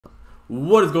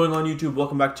What is going on, YouTube?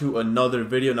 Welcome back to another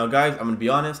video. Now guys, I'm gonna be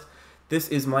honest, this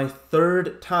is my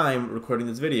third time recording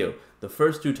this video. The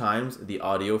first two times the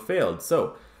audio failed,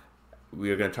 so we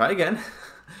are gonna try again.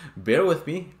 Bear with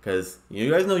me, because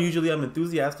you guys know usually I'm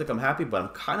enthusiastic, I'm happy, but I'm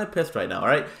kind of pissed right now.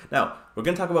 Alright, now we're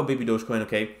gonna talk about baby Dogecoin.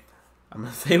 Okay, I'm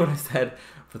gonna say what I said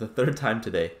for the third time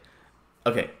today.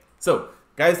 Okay, so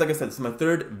guys, like I said, this is my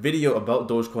third video about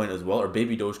Dogecoin as well, or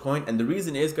baby Dogecoin, and the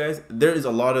reason is, guys, there is a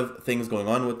lot of things going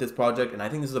on with this project, and I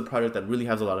think this is a project that really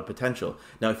has a lot of potential.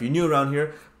 Now, if you're new around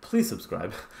here, please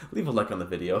subscribe, leave a like on the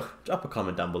video, drop a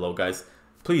comment down below, guys.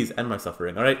 Please end my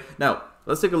suffering. All right, now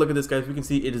let's take a look at this, guys. We can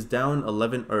see it is down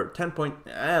 11 or 10 point,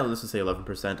 let's just say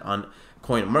 11% on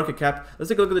coin market cap. Let's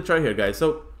take a look at the chart here, guys.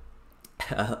 So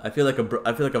I feel like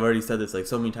I've already said this like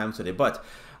so many times today, but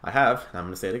I have, and I'm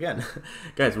gonna say it again.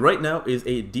 Guys, right now is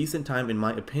a decent time, in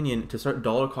my opinion, to start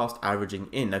dollar cost averaging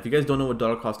in. Now, if you guys don't know what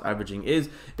dollar cost averaging is,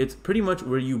 it's pretty much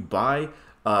where you buy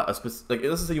a specific, like,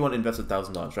 let's just say you want to invest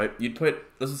 $1,000, right? You'd put,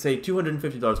 let's just say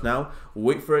 $250 now,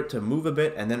 wait for it to move a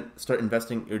bit, and then start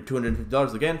investing your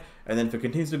 $250 again, and then if it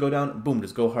continues to go down, boom,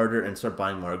 just go harder and start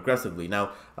buying more aggressively.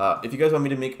 Now, if you guys want me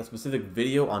to make a specific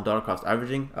video on dollar cost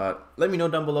averaging, let me know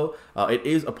down below. It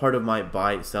is a part of my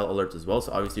buy sell alerts as well,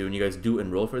 so obviously when you guys do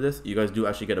enroll for this, you guys do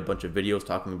actually get a bunch of videos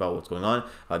talking about what's going on.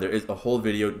 There is a whole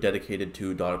video dedicated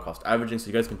to dollar cost averaging, so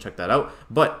you guys can check that out.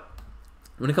 But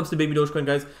when it comes to baby Dogecoin,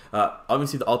 guys,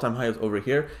 obviously the all-time high is over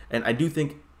here, and I do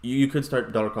think you could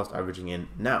start dollar cost averaging in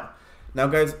now. Now,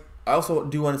 guys, I also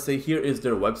do want to say here is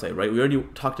their website, right? We already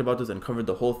talked about this and covered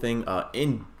the whole thing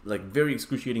in like very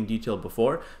excruciating detail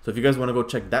before. So if you guys want to go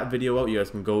check that video out, you guys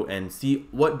can go and see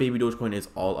what baby Dogecoin is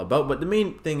all about. But the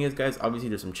main thing is, guys, obviously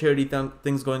there's some charity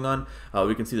things going on.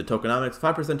 We can see the tokenomics,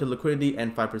 5% to liquidity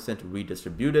and 5%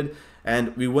 redistributed.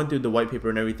 And we went through the white paper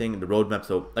and everything, the roadmap.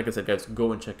 So like I said, guys,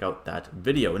 go and check out that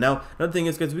video. Now, another thing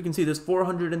is, guys, we can see there's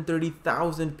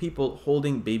 430,000 people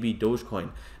holding baby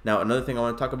Dogecoin. Now, another thing I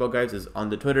want to talk about, guys, is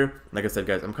on the Twitter. Like I said,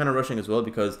 guys, I'm kind of rushing as well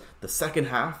because the second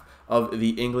half of the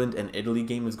England and Italy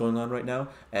game is going on right now,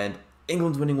 and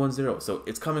England's winning 1-0, so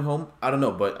it's coming home. I don't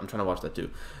know, but I'm trying to watch that too.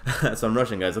 So I'm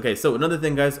rushing, guys. Okay, so another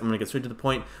thing, guys, I'm gonna get straight to the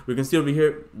point. We can see over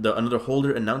here another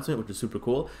holder announcement, which is super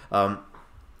cool.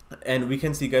 And we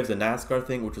can see, guys, the NASCAR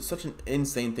thing, which is such an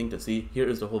insane thing to see. Here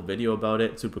is the whole video about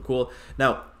it. Super cool.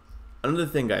 Now, another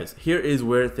thing, guys, here is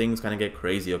where things kind of get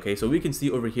crazy. Okay, so we can see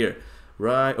over here,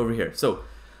 right over here. So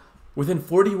within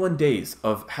 41 days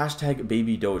of hashtag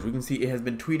baby Doge, we can see it has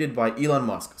been tweeted by Elon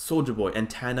Musk, Soulja Boy, and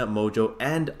Tana Mojo,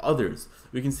 and others.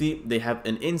 We can see they have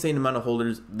an insane amount of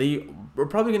holders. They were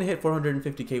probably going to hit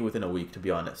 450K within a week, to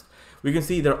be honest. We can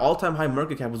see their all-time high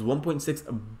market cap was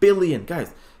 1.6 billion.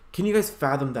 Guys, can you guys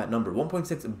fathom that number?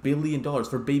 $1.6 billion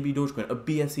for baby Dogecoin, a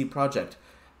BSC project.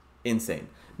 Insane.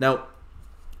 Now,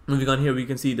 moving on here, we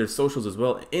can see their socials as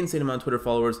well. Insane amount of Twitter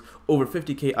followers, over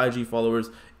 50K IG followers,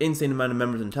 insane amount of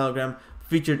members in Telegram,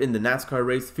 featured in the NASCAR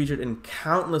race, featured in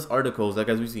countless articles, like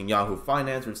as we've seen Yahoo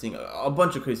Finance, we're seeing a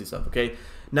bunch of crazy stuff, okay?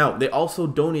 Now, they also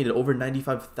donated over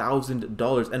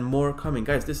 $95,000 and more coming.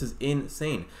 Guys, this is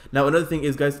insane. Now, another thing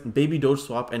is, guys, baby Doge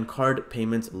swap and card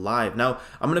payments live. Now,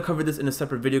 I'm going to cover this in a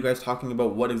separate video, guys, talking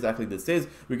about what exactly this is.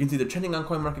 We can see they're trending on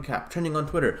CoinMarketCap, trending on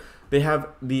Twitter. They have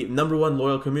the #1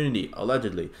 loyal community,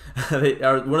 allegedly. They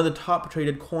are one of the top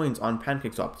traded coins on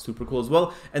PancakeSwap. Super cool as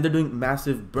well. And they're doing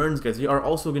massive burns, guys. They are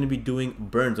also going to be doing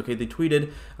burns, okay? They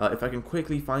tweeted, if I can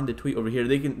quickly find the tweet over here,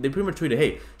 they pretty much tweeted,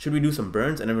 hey, should we do some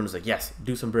burns? And everyone was like, yes,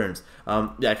 do some burns.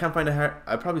 Yeah, I can't find it.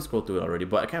 I probably scrolled through it already,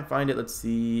 but I can't find it. Let's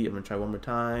see. I'm going to try one more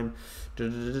time.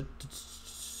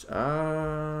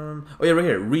 Oh, yeah, right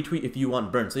here. Retweet if you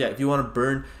want burn. So, yeah, if you want to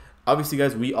burn, obviously,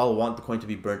 guys, we all want the coin to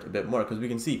be burnt a bit more because we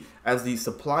can see as the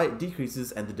supply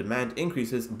decreases and the demand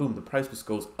increases, boom, the price just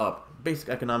goes up. Basic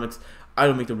economics. I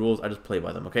don't make the rules. I just play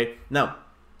by them, okay? Now,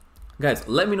 guys,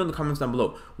 let me know in the comments down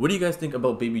below. What do you guys think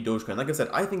about baby Dogecoin? Like I said,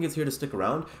 I think it's here to stick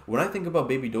around. When I think about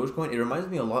baby Dogecoin, it reminds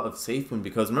me a lot of SafeMoon,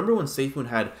 because remember when SafeMoon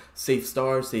had Safe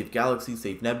Star, Safe Galaxy,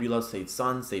 Safe Nebula, Safe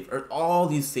Sun, Safe Earth, all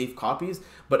these safe copies,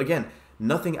 but again,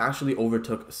 nothing actually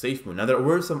overtook SafeMoon. Now, there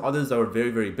were some others that were very,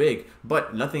 very big,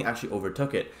 but nothing actually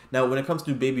overtook it. Now, when it comes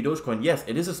to baby Dogecoin, yes,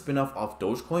 it is a spin-off of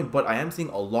Dogecoin, but I am seeing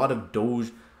a lot of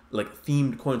Doge, like,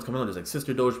 themed coins coming on. There's like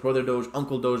Sister Doge, Brother Doge,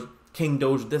 Uncle Doge, King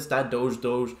Doge, this, that, Doge,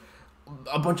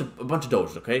 a bunch of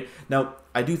Doge, okay? Now,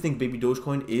 I do think baby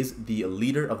Dogecoin is the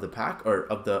leader of the pack, or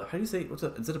of the, how do you say,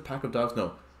 is it a pack of dogs?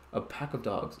 No, a pack of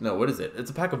dogs. No, what is it?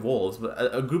 It's a pack of wolves, but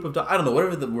a group of dogs. I don't know,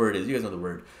 whatever the word is. You guys know the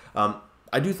word.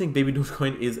 I do think Baby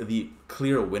Dogecoin is the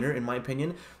clear winner in my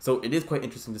opinion, so it is quite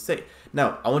interesting to say.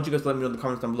 Now, I want you guys to let me know in the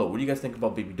comments down below. What do you guys think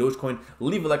about Baby Dogecoin?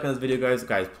 Leave a like on this video, guys.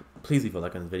 Guys, please leave a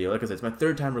like on this video. Like I said, it's my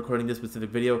third time recording this specific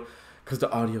video because the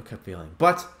audio kept failing.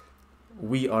 But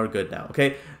we are good now,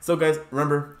 okay? So guys,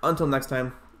 remember, until next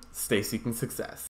time, stay seeking success.